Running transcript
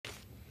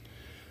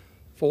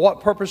For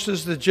what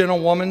purposes the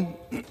gentlewoman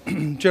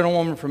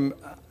from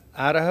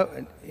Iowa,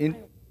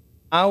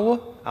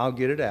 I'll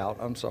get it out,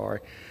 I'm sorry,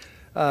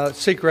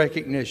 seek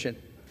recognition?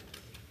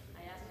 I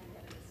ask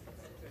unanimous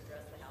consent to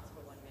address the House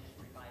for 1 minute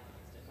and 5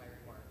 minutes to my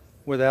remarks.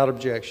 Without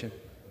objection.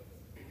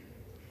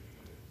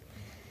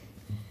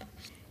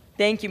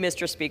 Thank you,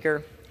 Mr.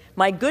 Speaker.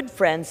 My good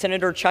friend,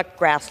 Senator Chuck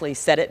Grassley,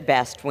 said it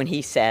best when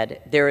he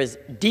said, "There is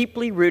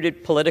deeply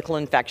rooted political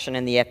infection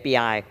in the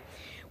FBI."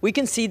 We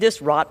can see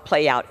this rot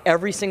play out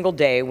every single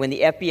day when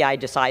the FBI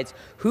decides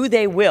who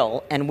they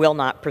will and will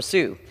not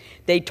pursue.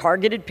 They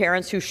targeted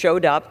parents who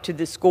showed up to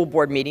the school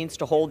board meetings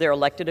to hold their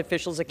elected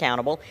officials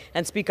accountable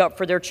and speak up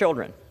for their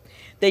children.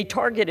 They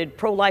targeted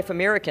pro-life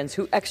Americans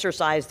who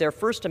exercised their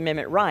First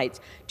Amendment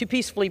rights to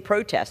peacefully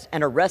protest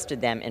and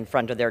arrested them in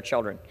front of their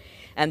children.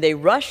 And they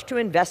rushed to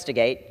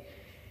investigate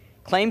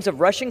claims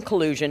of Russian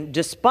collusion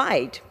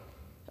despite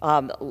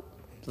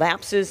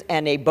lapses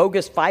and a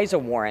bogus FISA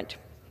warrant.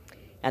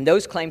 And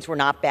those claims were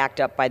not backed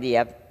up by the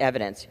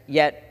evidence.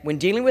 Yet, when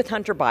dealing with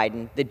Hunter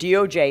Biden, the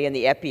DOJ and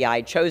the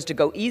FBI chose to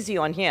go easy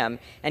on him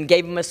and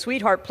gave him a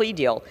sweetheart plea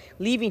deal,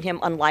 leaving him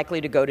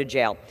unlikely to go to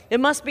jail. It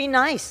must be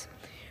nice.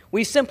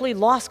 We simply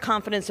lost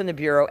confidence in the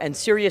Bureau, and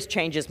serious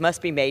changes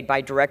must be made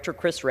by Director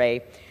Chris Wray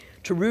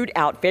to root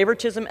out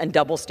favoritism and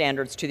double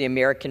standards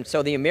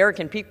so the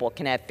American people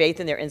can have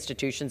faith in their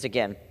institutions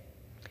again.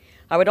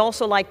 I would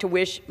also like to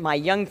wish my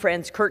young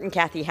friends Kurt and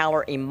Kathy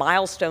Haller a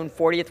milestone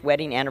 40th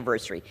wedding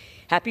anniversary.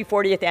 Happy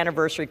 40th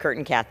anniversary, Kurt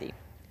and Kathy.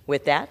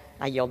 With that,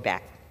 I yield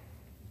back.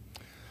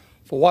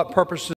 For what purposes